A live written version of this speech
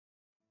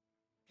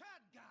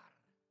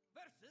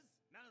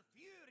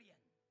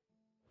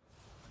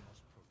I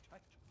must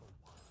protect the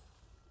wild.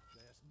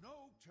 There's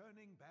no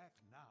turning back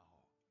now.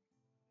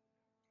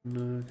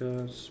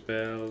 Naga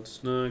spells,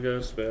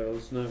 naga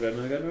spells,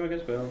 naga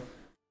spells.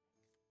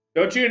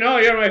 Don't you know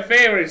you're my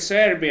favorite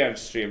Serbian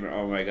streamer?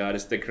 Oh my god,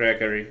 it's the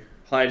crackery.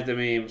 Hide the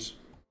memes.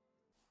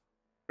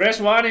 Press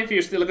 1 if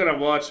you're still gonna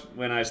watch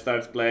when I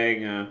start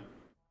playing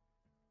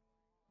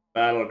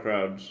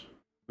Battlegrounds.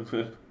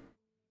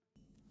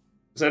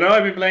 So I know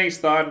I've been playing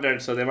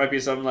Standard, so there might be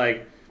some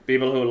like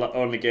people who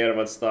only care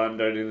about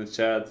Standard in the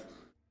chat.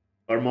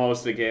 Or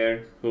mostly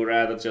care, who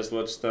rather just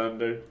watch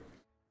Standard.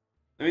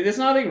 I mean, there's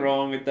nothing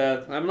wrong with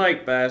that. I'm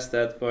like past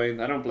that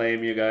point. I don't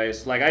blame you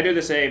guys. Like, I do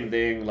the same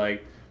thing.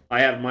 Like,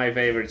 I have my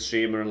favorite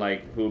streamer,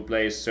 like, who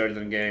plays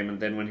certain game, and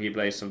then when he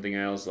plays something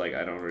else, like,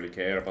 I don't really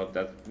care about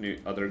that new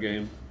other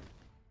game.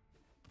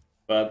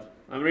 But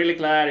I'm really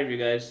glad if you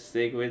guys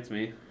stick with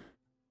me.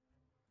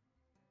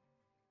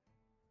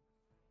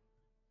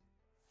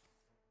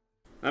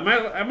 I'm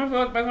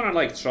gonna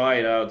like try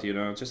it out, you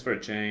know, just for a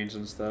change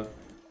and stuff.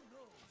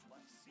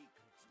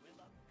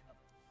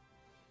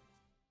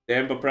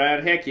 Tempo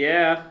Brand, heck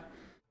yeah.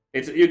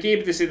 It's you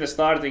keep this in the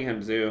starting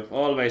hand too,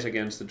 always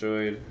against the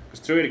druid.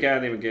 Because druid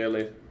can't even kill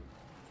it.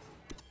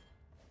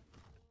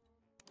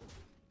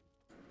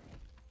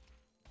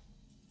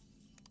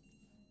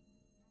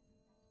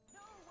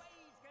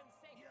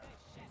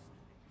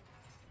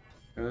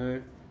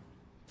 Okay.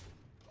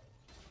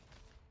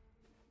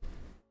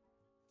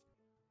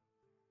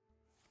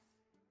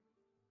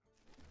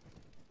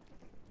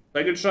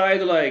 I could try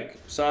to like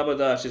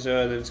sabotage his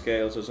earning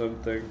scales or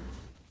something.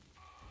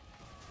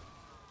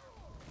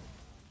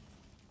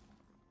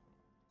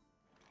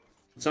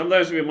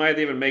 Sometimes we might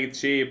even make it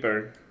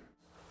cheaper.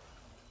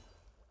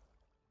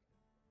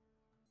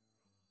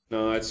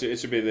 No, it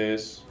should be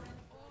this.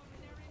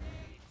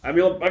 I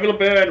will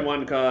burn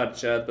one card,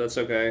 chat, but that's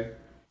okay.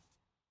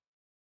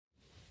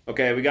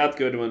 Okay, we got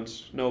good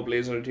ones. No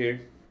Blizzard here.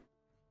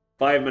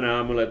 5-mana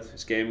amulet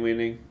is game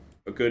winning.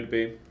 Or could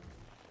be.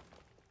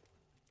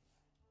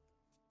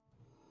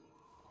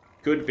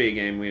 Could be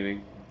game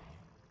winning.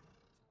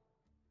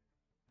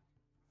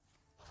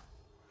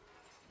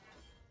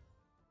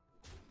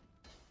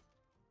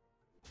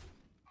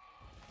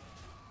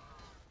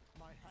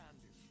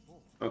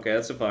 Okay,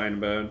 that's a fine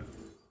burn.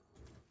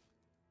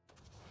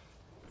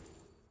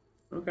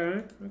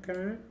 Okay,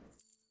 okay.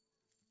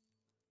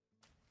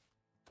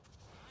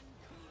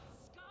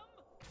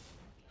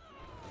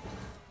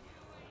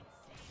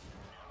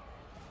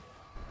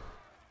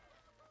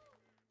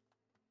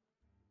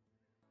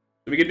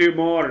 We can do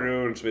more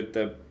runes with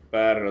the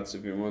parrots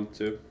if you want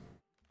to.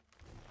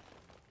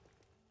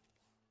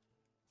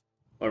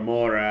 Or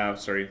more,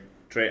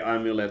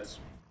 amulets.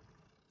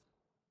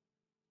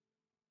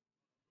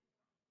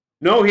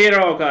 No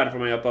hero card for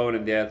my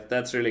opponent yet.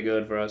 That's really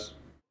good for us.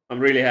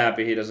 I'm really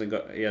happy he hasn't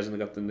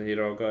gotten the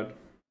hero card.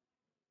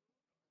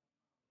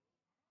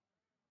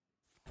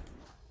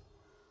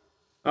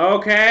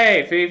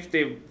 Okay,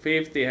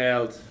 50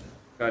 health.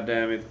 God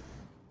damn it.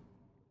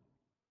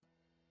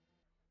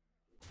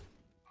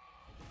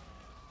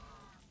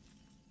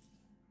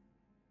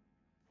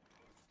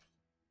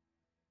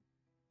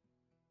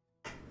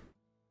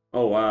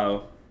 Oh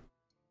wow.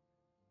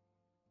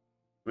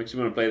 Makes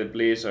me want to play the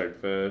Blizzard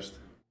first.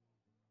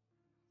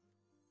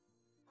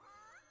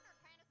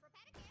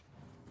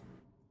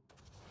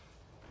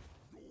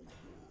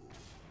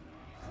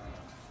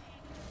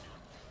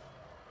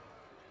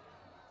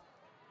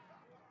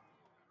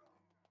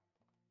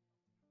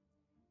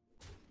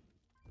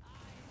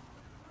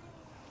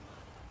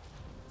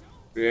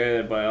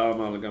 Created by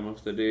Amalgam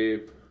of the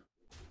Deep.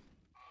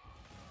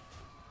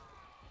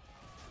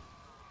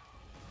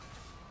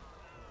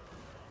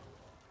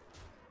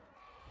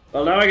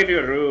 Well, now I can do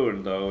a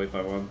rune though if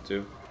I want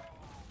to.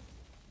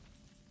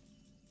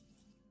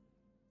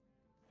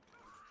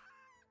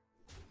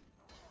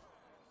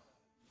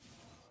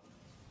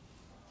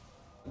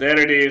 There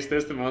it is,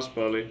 there's the moss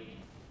poly.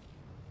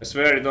 I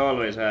swear it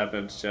always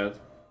happens, chat.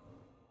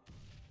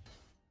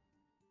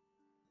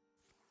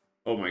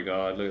 Oh my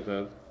god, look at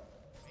that.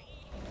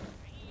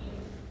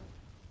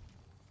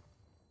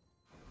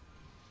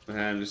 My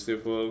hand is too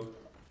full.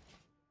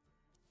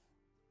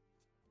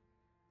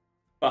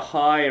 A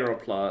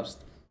Hieroplast.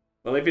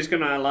 Well, if he's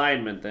gonna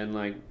alignment, then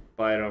like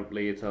Pyro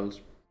Lethals.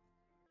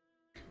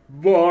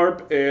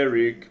 Barb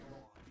Eric.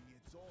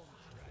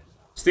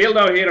 Still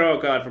no hero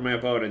card for my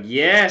opponent.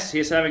 Yes,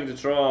 he's having to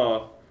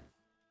draw.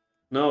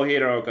 No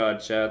hero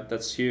card, chat.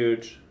 That's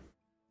huge.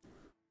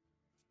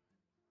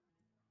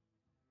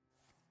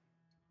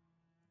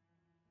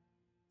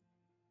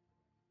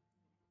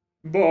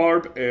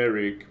 Barb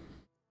Eric.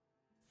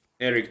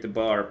 Eric the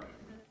Barb.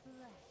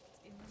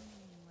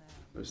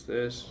 What's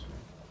this?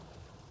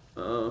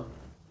 Oh.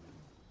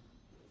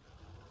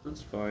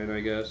 That's fine, I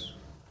guess.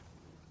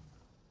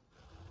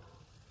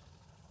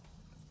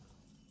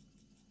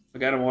 I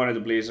kinda wanted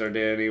the Blizzard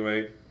there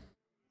anyway.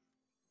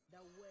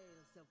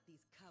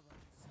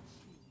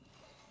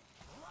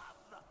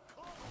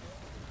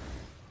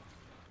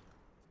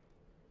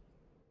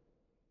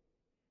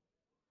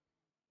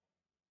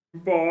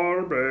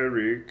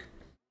 Barbaric.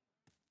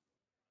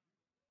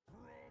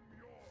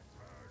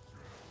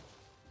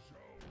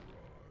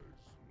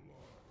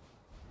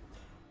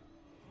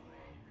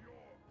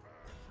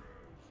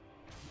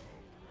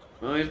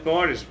 Well, his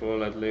body's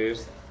full at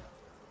least.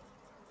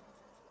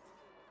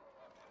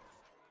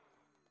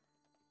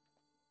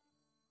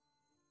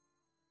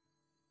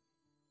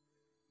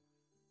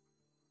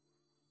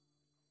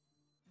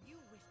 You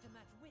wish to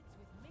match wits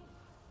with me?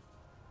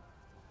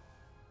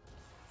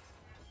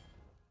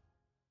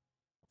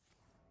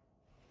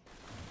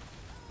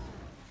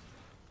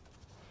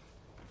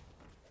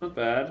 Not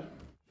bad.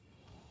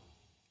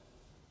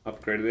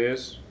 Upgrade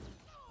this.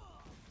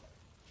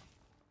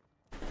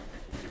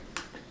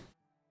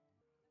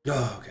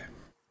 Oh, okay.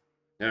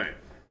 Alright.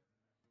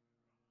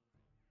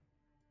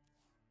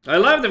 I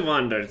love the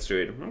Wander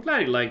Street. I'm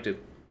glad you liked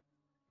it.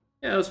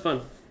 Yeah, it was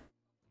fun.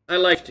 I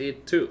liked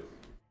it too.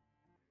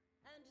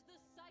 And the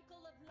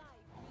cycle of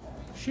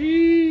life.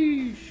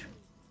 Sheesh.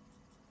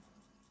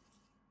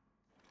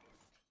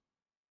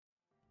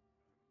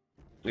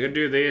 I can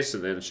do this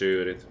and then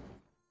shoot it.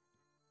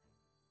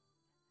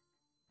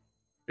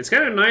 It's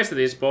kind of nice that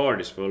this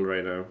board is full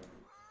right now.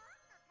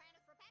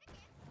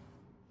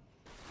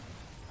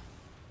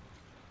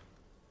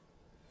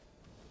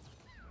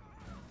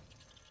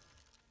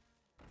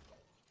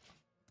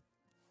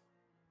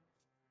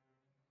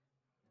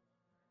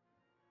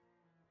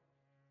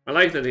 I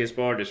like that his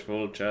board is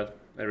full, chat.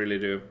 I really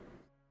do.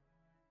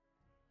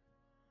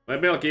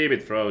 Maybe I'll keep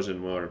it frozen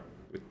more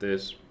with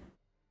this.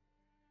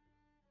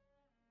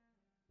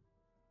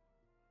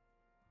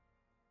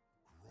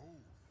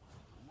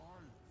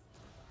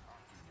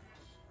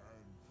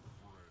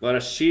 What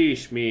does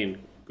sheesh mean?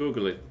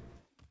 Google it.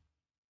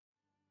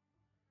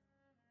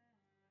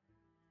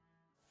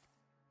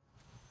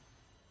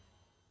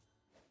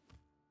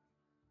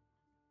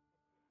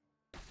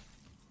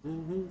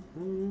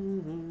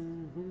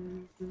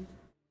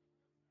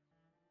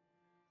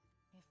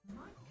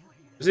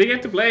 Does he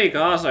get to play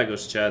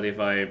Kazakus, chat, if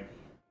I... Anybody?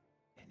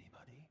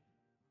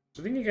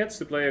 I think he gets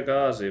to play a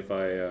Kaz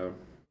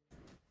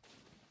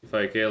if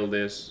I kill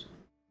this.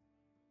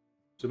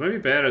 So it might be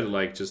better to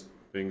like just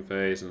bring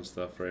face and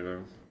stuff right now.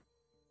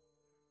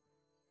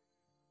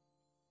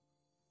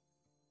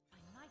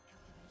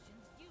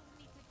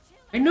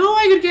 I know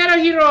I could get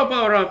a hero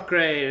power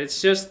upgrade.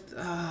 It's just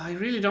I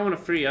really don't want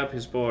to free up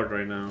his board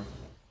right now.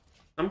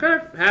 I'm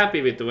kind of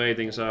happy with the way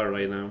things are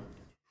right now.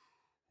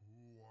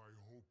 Oh, I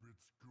hope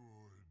it's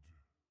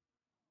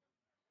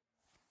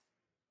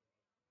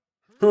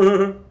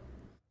good.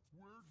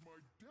 Where'd my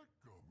deck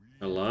go?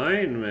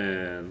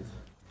 Alignment.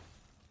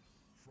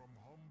 From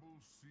humble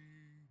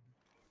seed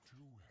to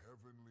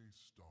heavenly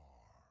star.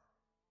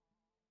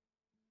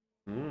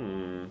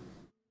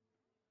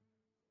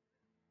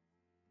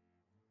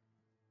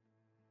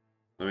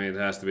 I mean, it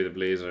has to be the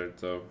Blizzard,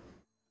 though.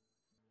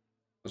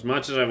 As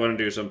much as I want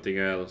to do something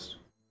else.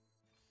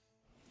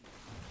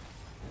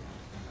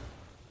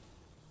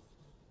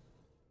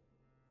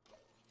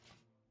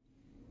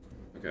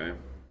 Okay.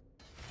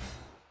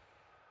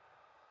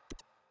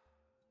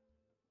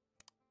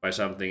 By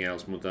something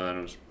else,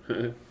 Mutanos.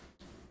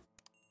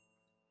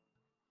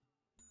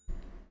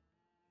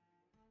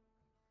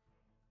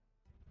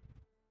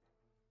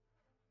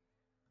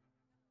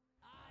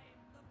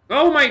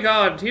 Oh my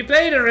god, he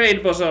played a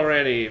raid boss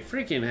already.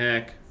 Freaking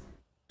heck.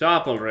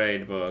 Double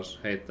raid boss.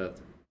 Hate that.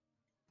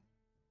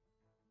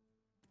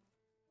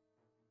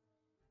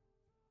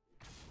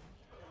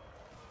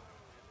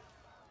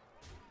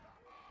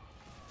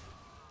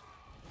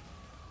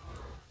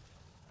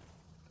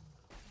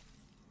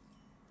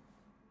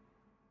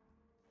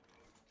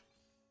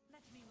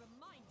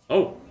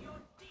 Oh!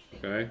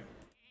 Okay.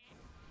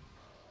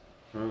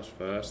 That was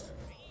fast.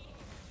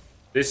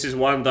 This is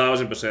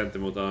 1000% the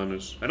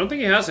Mutanus. I don't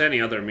think he has any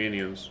other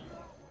minions.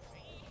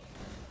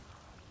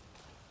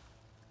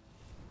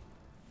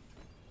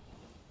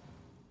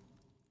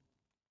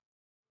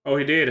 Oh,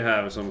 he did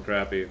have some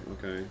crappy.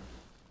 Okay.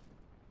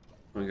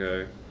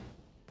 Okay.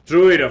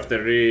 Druid of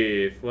the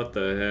Reef. What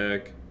the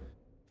heck?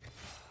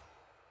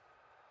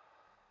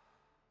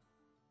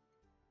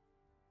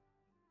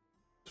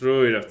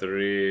 Druid of the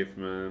Reef,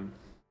 man.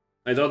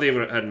 I thought he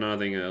had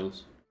nothing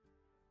else.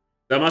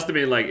 That must have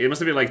been like, it must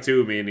have been like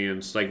 2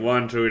 minions. Like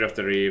 1 Druid of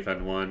the Reef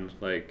and 1,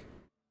 like...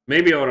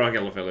 Maybe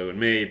Oracle of Elune.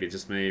 Maybe,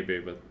 just maybe,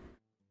 but...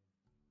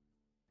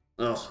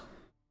 Ugh.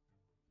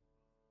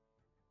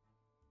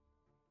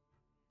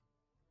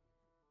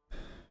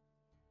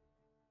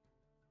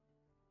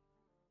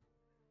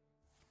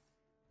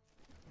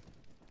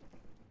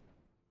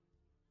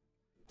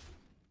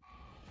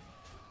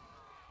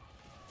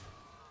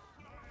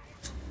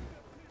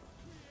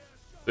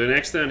 The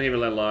next turn he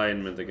will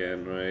alignment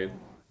again, right?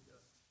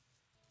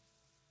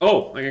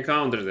 Oh, I can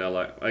counter the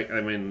ally. I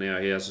mean, yeah,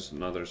 he has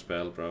another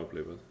spell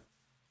probably, but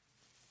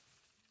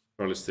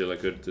probably still a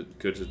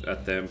good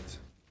attempt.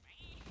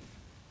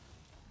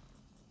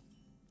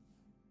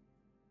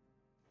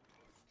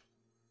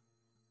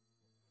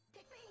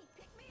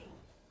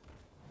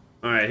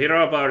 All right,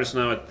 hero power is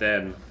now at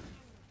 10.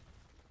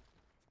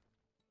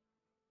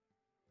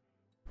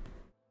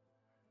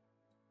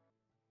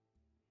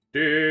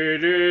 Do,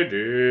 do,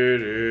 do,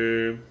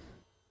 do.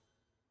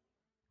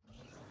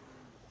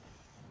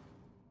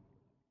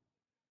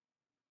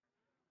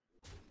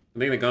 I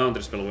think the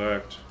counter spell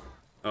worked.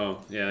 Oh,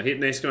 yeah,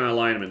 he's gonna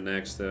alignment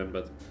next turn,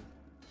 but...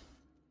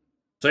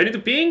 So I need to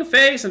ping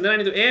face, and then I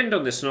need to end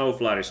on the Snow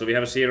Flurry, so we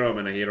have a 0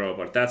 and a hero,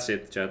 but that's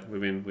it, chat. We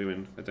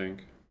win, I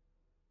think.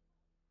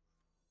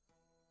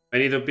 I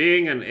need to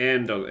ping and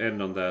end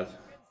on that.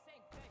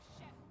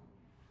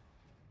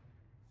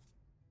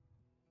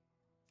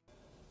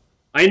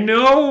 I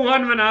know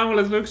 1-man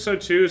amulet looks so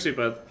choosy,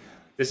 but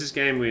this is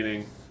game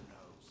winning.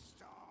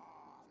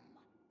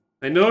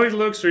 I know it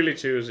looks really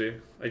choosy.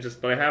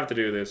 But I have to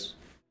do this.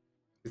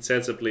 It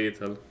sets up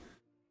lethal.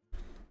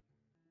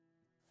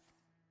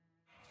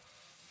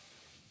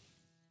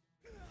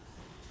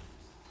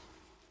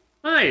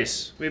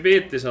 Nice! We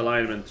beat this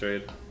alignment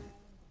trade.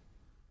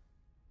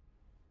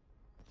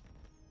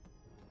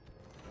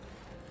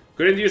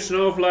 Couldn't use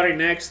Snow Flurry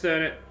next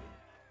turn.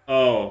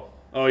 Oh,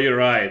 you're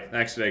right.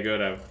 Actually, I could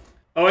have.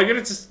 Oh, I could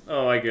have just.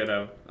 Oh, I could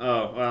have.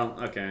 Oh, well,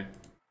 okay.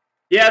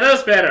 Yeah, that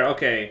was better.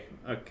 Okay,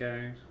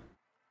 okay.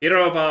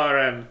 Hero power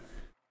and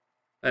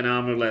an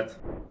amulet.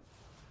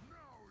 Now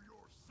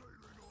you're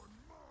sailing on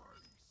my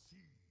seas.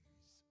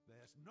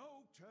 There's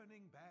no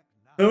turning back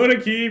now. I want to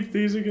keep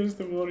these against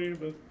the warrior,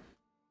 but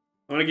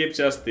I want to keep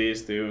just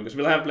these two because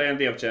we'll have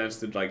plenty of chance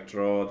to like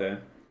draw the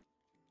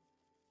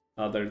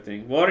other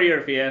thing.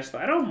 Warrior Fiesta.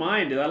 I don't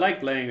mind it. I like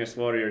playing as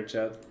warrior,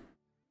 chat.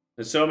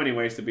 There's so many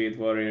ways to beat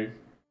warrior.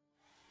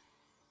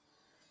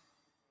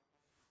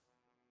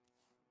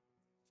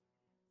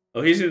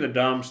 Oh, he's in the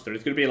dumpster.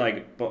 It could be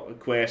like a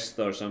quest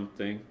or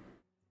something.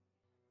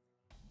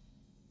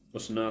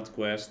 Was not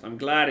quest. I'm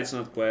glad it's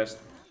not quest.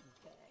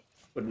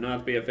 Would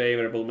not be a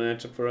favorable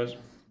matchup for us.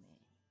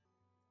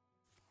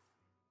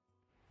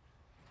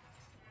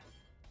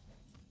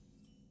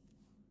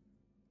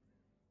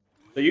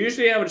 So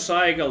usually I would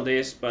cycle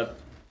this, but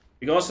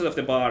because of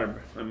the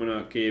barb, I'm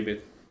gonna keep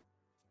it.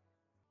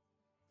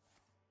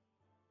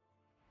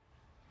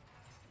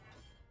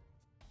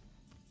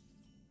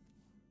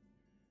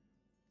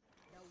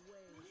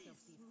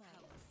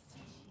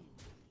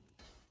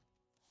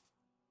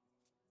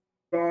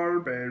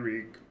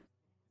 Barbaric.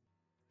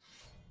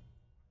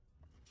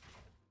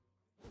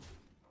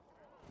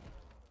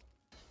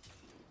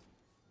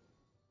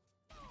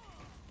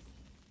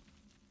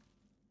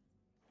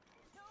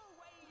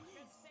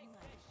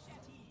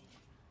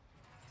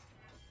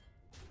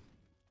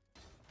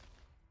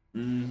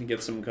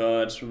 Get some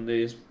cards from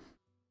these.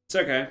 It's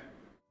okay.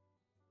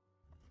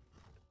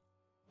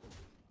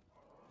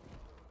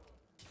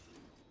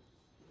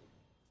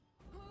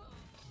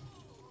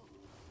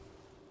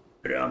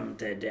 From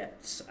the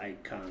depths I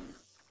come.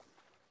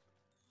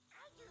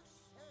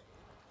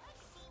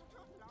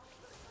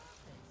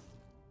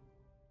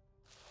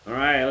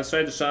 Alright, let's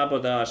try to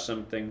sabotage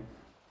something.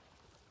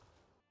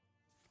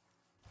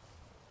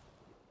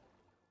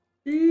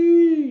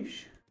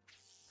 Sheesh.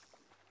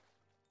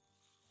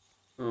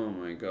 Oh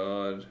my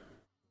god.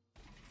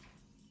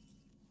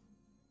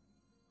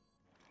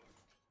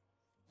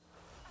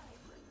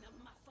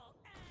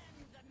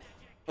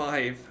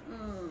 Five.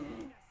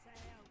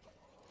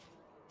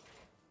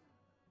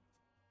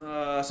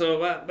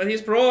 But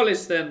his brawl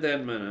is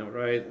 10 mana,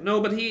 right?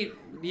 No, but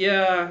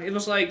yeah, it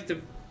was like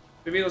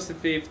maybe it was the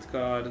 5th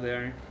card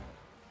there.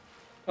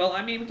 Well,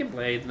 I mean, we can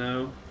play it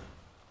now.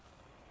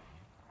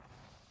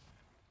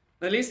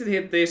 At least it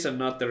hit this and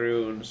not the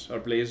runes or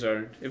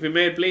Blizzard. If we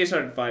made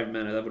Blizzard 5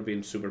 mana, that would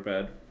be super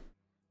bad.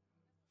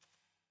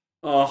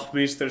 Oh,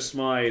 Mr.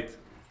 Smite.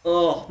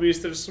 Oh,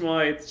 Mr.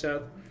 Smite,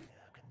 chat.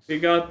 We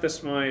got the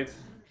Smite.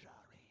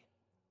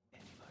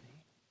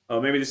 Oh,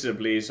 maybe this is a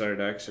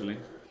Blizzard, actually.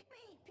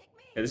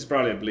 Yeah, this is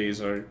probably a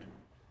Blizzard.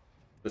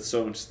 That's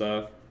so much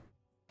stuff.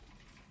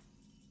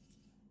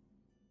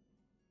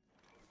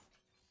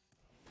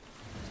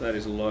 So that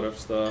is a lot of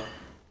stuff.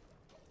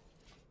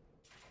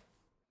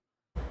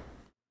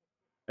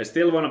 I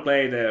still want to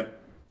play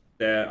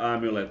the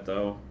amulet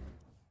though,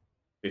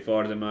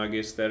 before the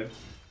Magister.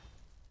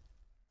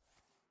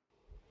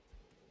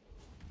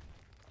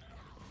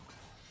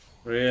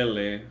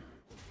 Really?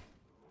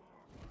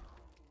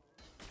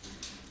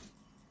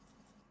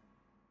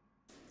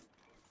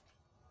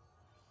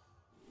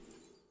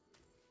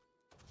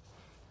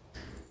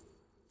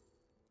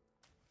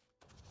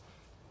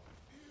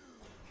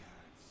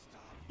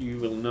 You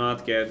will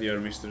not get your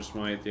Mr.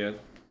 Smite yet.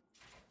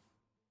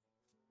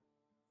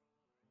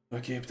 I'll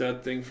keep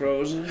that thing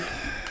frozen.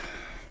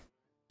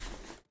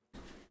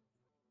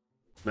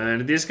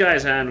 Man, this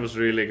guy's hand was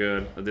really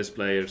good, or this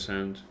player's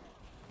hand.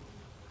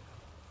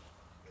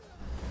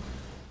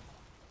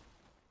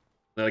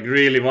 Like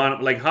really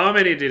like how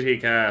many did he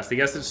cast? He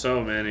casted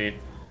so many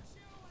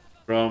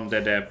from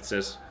the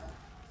depths.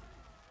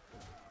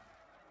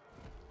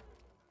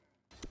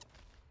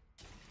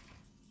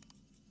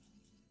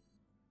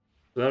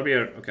 That'll be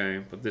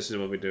okay, but this is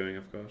what we're doing,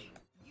 of course.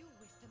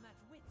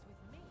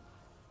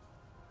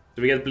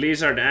 So we get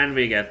Blizzard and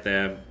we get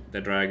the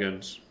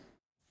dragons,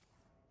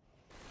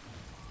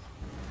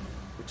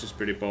 which is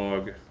pretty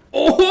bog.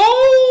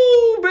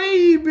 Oh,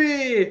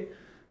 baby!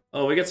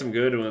 Oh, we got some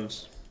good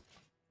ones.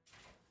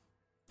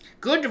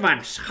 Good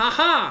ones,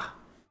 haha!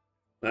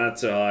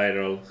 That's a high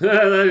roll.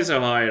 That is a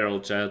high roll,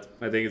 chat.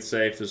 I think it's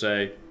safe to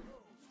say.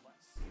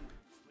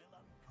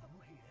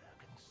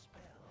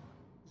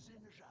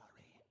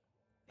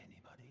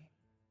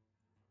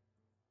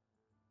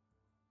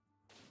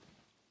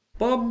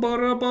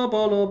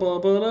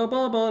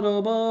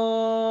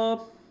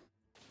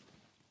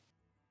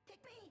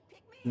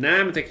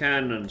 Nam the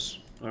cannons.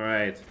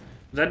 Alright.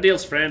 That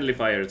deals friendly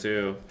fire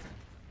too.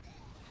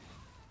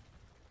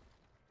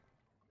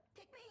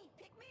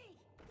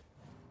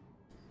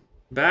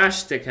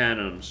 Bash the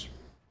cannons.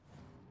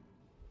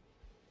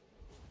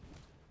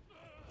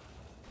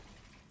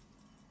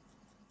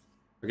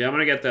 Okay, I'm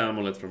gonna get the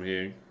amulet from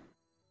here.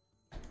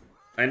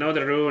 I know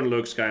the rune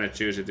looks kind of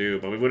choosy too,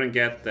 but we wouldn't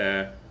get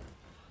the...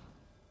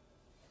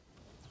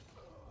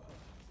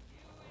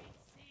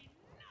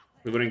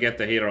 We wouldn't get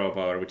the hero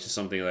power, which is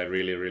something that I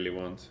really, really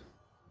want.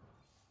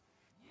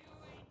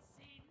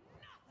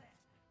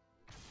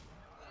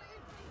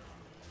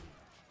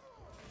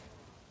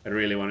 I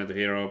really wanted the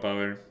hero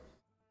power.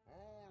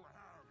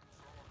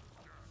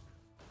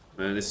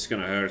 Man, this is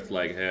gonna hurt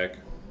like heck.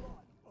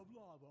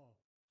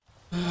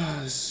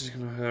 This is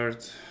gonna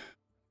hurt.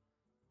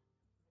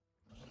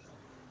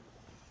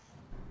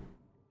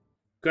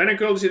 Kinda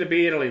cool to see the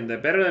beetle in there.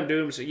 Better than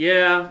Doomsayer.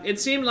 Yeah, it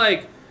seemed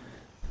like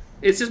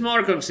it's just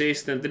more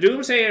consistent. The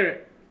Doomsayer,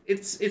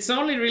 it's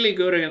only really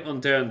good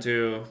on turn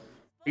 2.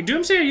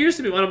 Doomsayer used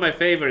to be one of my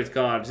favorite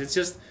cards. It's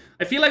just,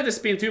 I feel like there's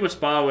been too much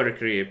power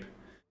creep.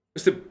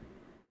 Because the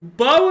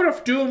power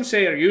of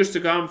Doomsayer used to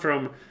come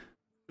from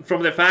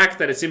the fact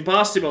that it's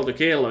impossible to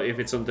kill if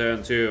it's on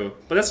turn 2.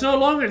 But that's no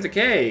longer the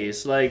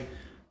case. Like,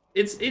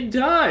 it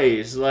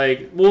dies.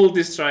 Like,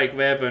 multi-strike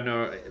weapon,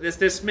 or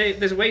there's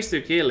ways to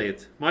kill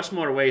it. Much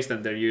more ways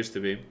than there used to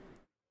be.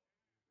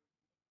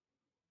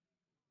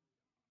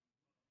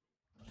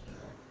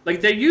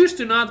 Like, there used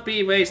to not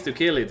be ways to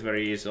kill it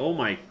very easy. Oh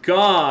my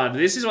god,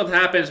 this is what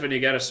happens when you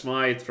get a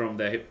smite from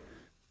the...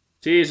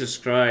 Jesus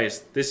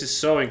Christ, this is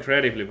so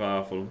incredibly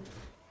powerful.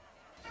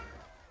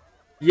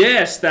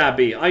 Yes,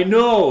 Stabby, I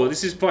know,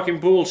 this is fucking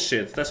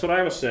bullshit. That's what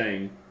I was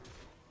saying.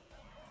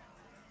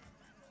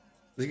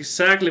 That's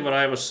exactly what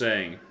I was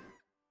saying.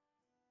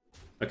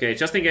 Okay,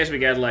 just in case we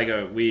get like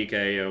a weak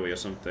AoE or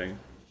something.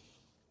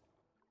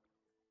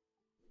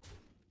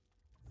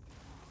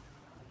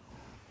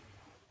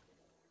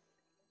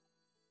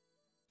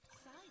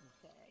 Side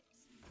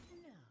effects?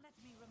 No. Let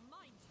me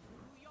remind you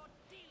who you're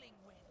dealing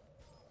with.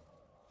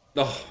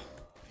 Oh.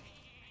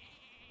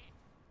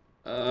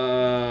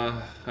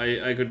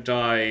 I could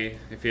die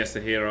if he has the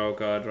hero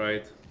card,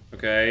 right?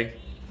 Okay.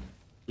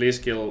 Please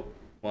kill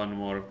one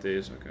more of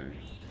these, okay.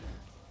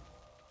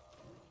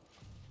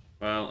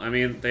 Well, I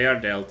mean, they are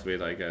dealt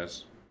with, I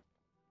guess.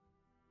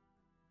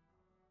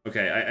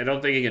 Okay, I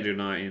don't think he can do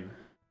 9.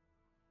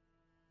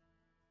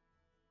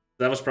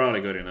 That was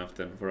probably good enough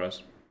then for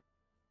us.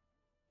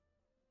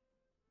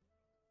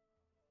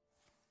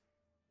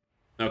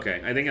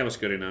 Okay, I think that was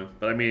good enough.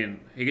 But I mean,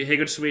 he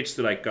could switch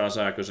to like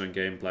Kazaku's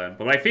game plan.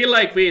 But I feel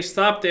like we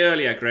stopped the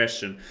early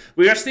aggression.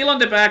 We are still on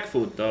the back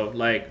foot though.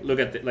 Like, look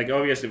at like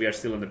obviously we are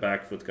still on the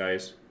back foot,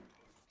 guys.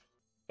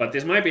 But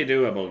this might be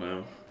doable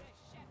now.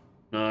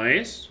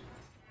 Nice.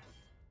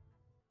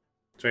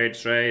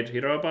 Trade,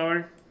 hero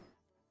power.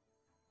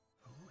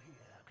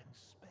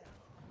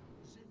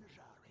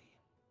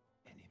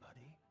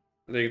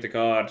 Take the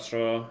card,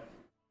 draw.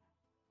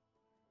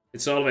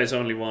 It's always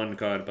only one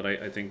card, but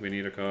I think we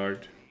need a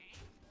card.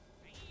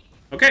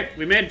 Okay,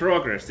 we made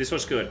progress. This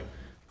was good.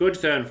 Good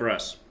turn for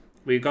us.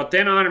 We got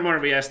 10 armor,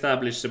 we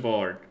established the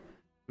board.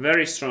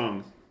 Very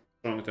strong.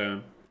 Strong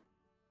turn.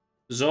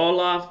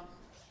 Zola.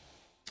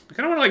 I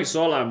kind of want like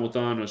Zola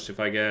Mutanus if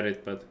I get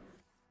it, but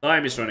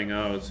time is running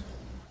out.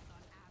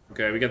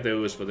 Okay, we get the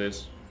ooze for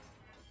this.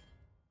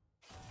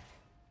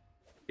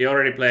 He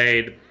already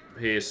played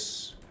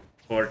his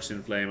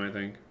Fortune Flame, I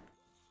think.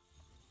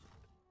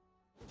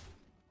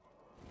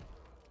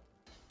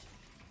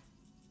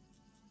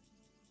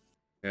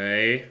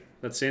 Okay,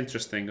 that's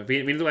interesting.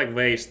 We need to like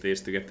waste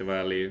this to get the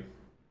value.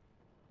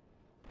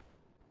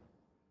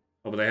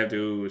 Oh, but I have to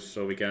ooze,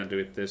 so we can't do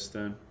it this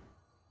turn. I'm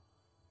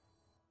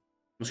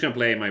just gonna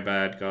play my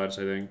bad cards,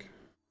 I think.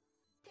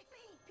 Pick me.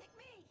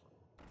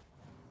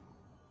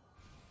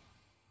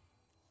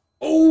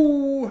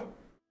 Oh!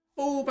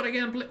 Oh, but I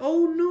can't play.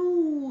 Oh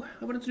no!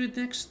 I wanted to do it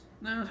next.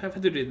 No, I have to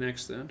do it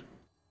next then.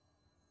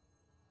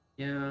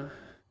 Yeah.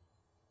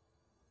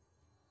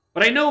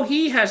 But I know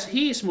he's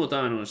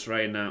Mutanus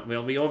right now.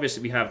 Well, we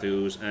obviously have to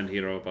use and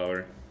hero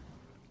power.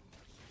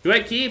 Do I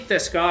keep the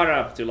Scar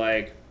up to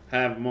like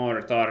have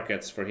more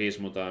targets for his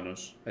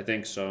Mutanus? I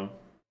think so.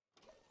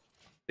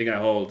 I think I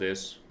hold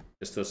this.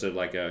 Just as a,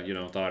 like a, you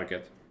know,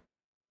 target.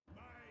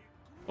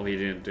 Oh, he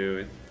didn't do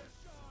it.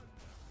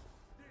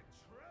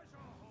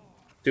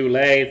 Too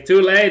late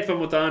for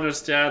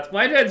Mutanus, chat.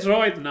 Why did I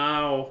draw it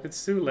now?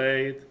 It's too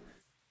late.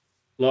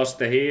 Lost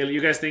the heal.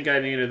 You guys think I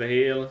needed the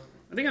heal?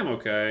 I think I'm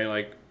okay.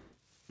 Like,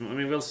 I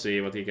mean, we'll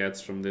see what he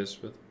gets from this,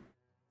 but...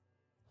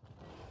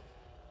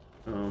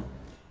 Oh.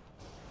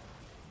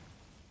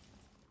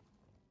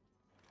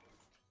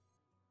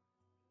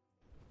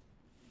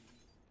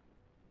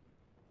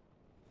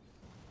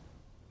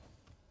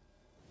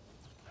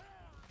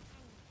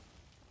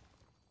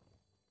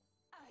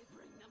 I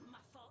bring the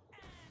muscle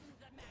and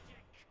the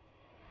magic.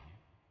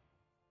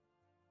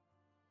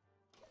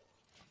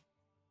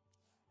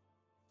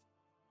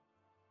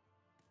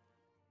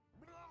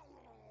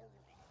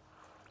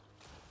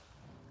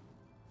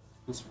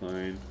 That's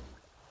fine.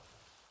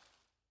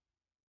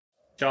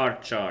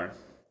 Char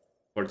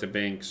for the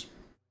Binks.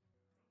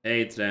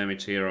 8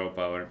 damage, hero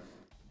power.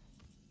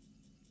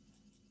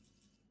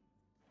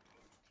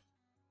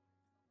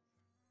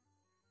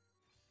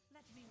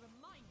 Let me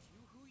remind you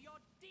who you're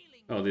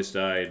dealing Oh, this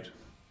died.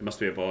 It must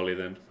be a poly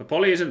then. A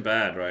poly isn't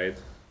bad, right?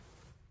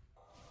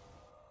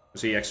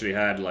 Because he actually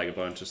had like a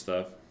bunch of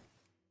stuff.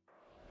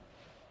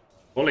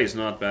 Poly is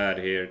not bad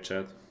here,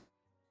 chat.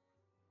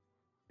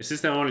 Is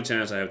this the only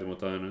chance I have to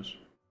Mutanos?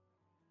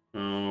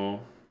 Oh.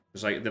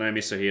 It's like, then I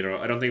miss a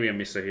hero. I don't think we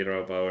miss a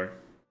hero power.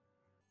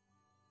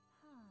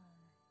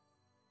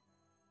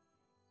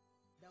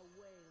 The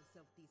wails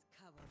of these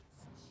cowards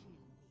chill me.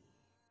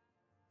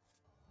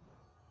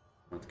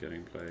 Not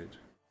getting played.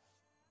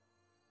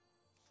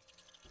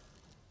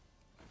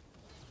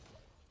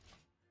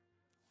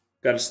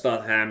 Gotta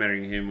start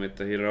hammering him with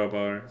the hero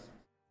power.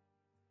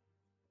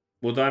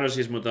 Mutanos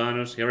is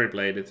Mutanos. He already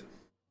played it.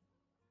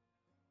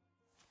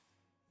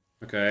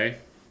 Okay.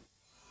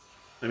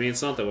 I mean,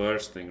 it's not the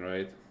worst thing,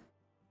 right?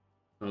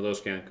 No,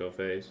 those can't go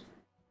face.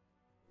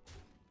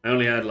 I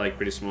only had like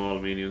pretty small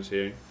minions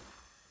here.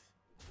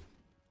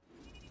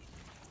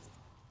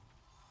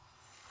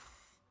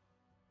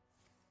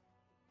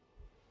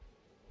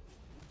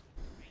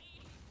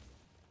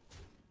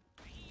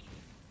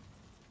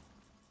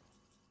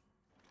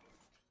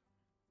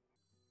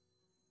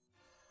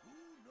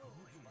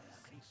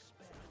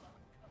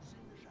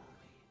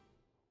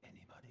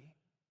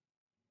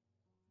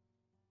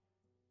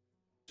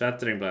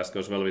 Shattering Blast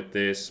goes well with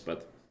this,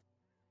 but...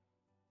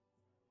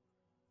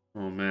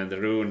 Oh man, the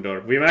Rune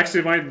Door. We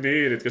actually might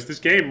need it, because this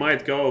game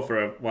might go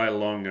for a while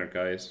longer,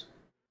 guys.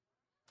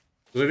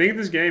 Because I think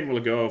this game will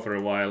go for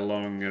a while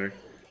longer.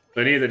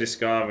 So I need the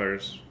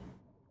Discovers.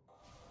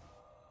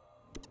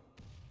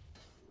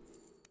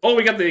 Oh,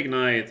 we got the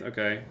Ignite,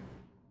 okay.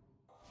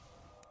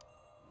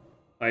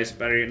 Ice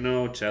Barrier,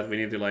 no chat, we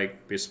need to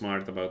like be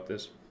smart about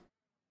this.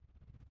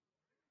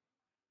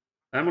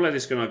 Amulet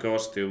is gonna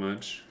cost too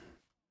much.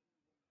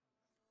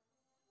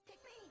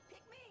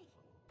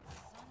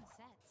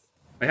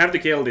 I have to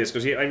kill this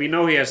because we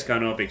know he has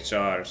canopic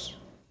charge.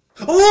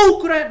 Oh,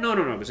 could I? No,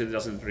 because it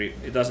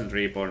doesn't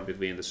reborn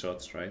between the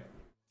shots, right?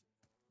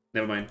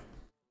 Never mind.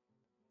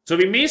 So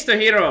we missed the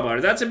hero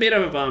bar. That's a bit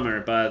of a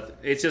bummer, but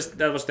it's just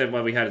that was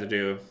what we had to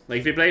do. Like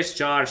if we place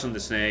charge on the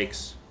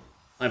snakes,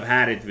 I've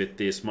had it with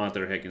these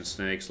mother heckin'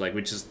 snakes. Like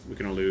we're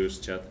gonna lose,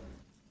 chat.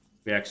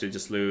 We actually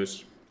just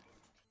lose.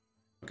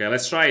 Okay,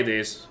 let's try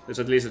this. There's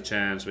at least a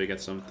chance we get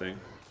something.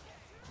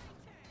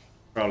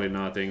 Probably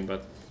nothing,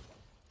 but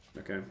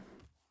okay.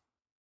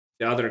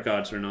 The other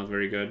cards are not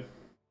very good.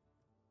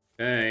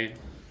 Okay.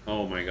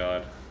 Oh my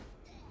god.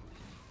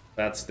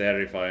 That's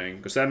terrifying.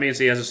 Because that means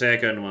he has a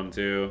second one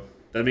too.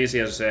 That means he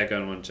has a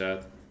second one,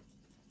 chat.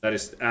 That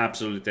is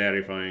absolutely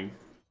terrifying.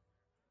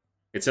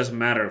 It's just a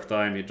matter of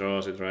time he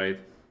draws it, right?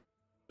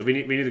 So we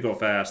need to go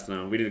fast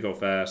now. We need to go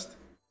fast.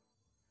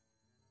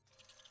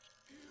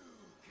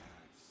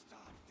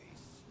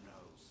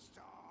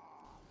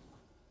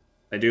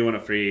 I do want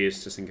to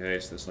freeze just in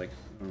case there's like,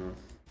 I don't know.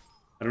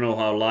 I don't know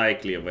how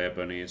likely a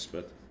weapon is,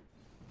 but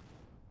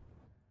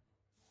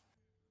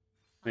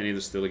I need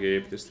to still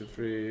keep this to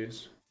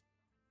freeze.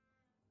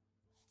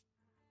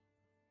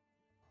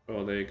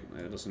 Oh,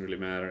 it doesn't really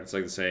matter. It's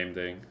like the same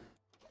thing.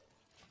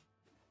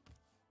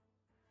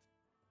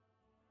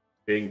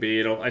 Being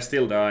Beetle, I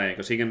still die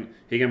because he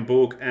can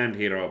book and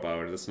hero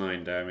power. That's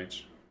 9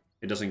 damage.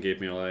 It doesn't keep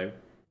me alive.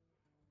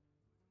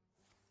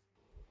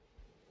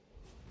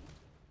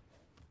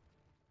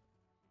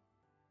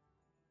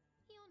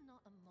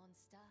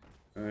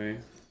 Okay.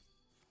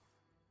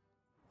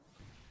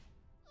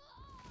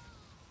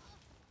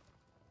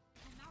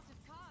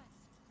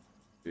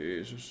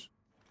 Jesus.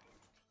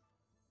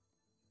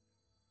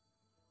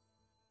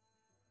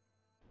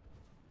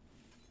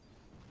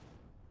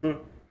 Oh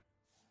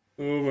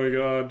my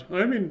god,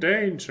 I'm in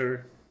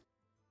danger.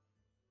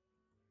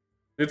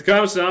 It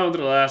comes down to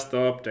the last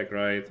top deck,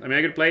 right? I mean,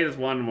 I could play this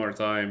one more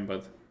time,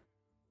 but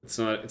it's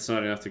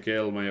not enough to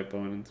kill my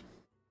opponent.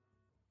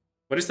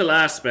 What is the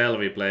last spell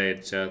we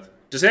played, chat?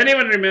 Does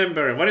anyone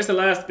remember? What is the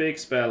last big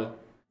spell?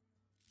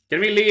 Can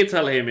we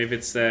lethal him if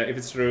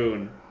it's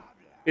rune?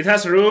 It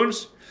has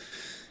runes?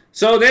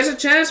 So there's a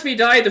chance we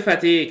die to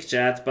fatigue,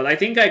 chat, but I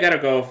think I gotta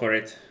go for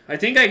it. I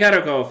think I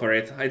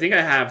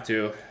have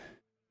to.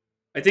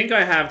 I think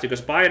I have to,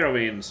 because Pyro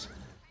wins.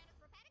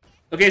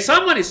 Okay,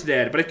 someone is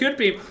dead, but it could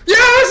be...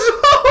 Yes!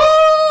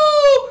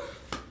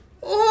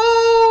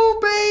 Oh,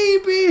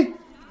 baby!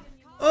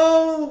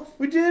 Oh,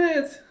 we did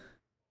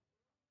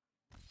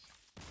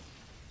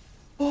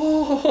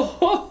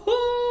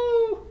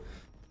Oh,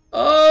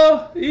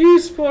 oh,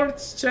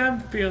 esports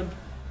champion.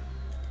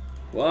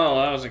 Wow,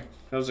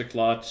 that was a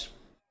clutch.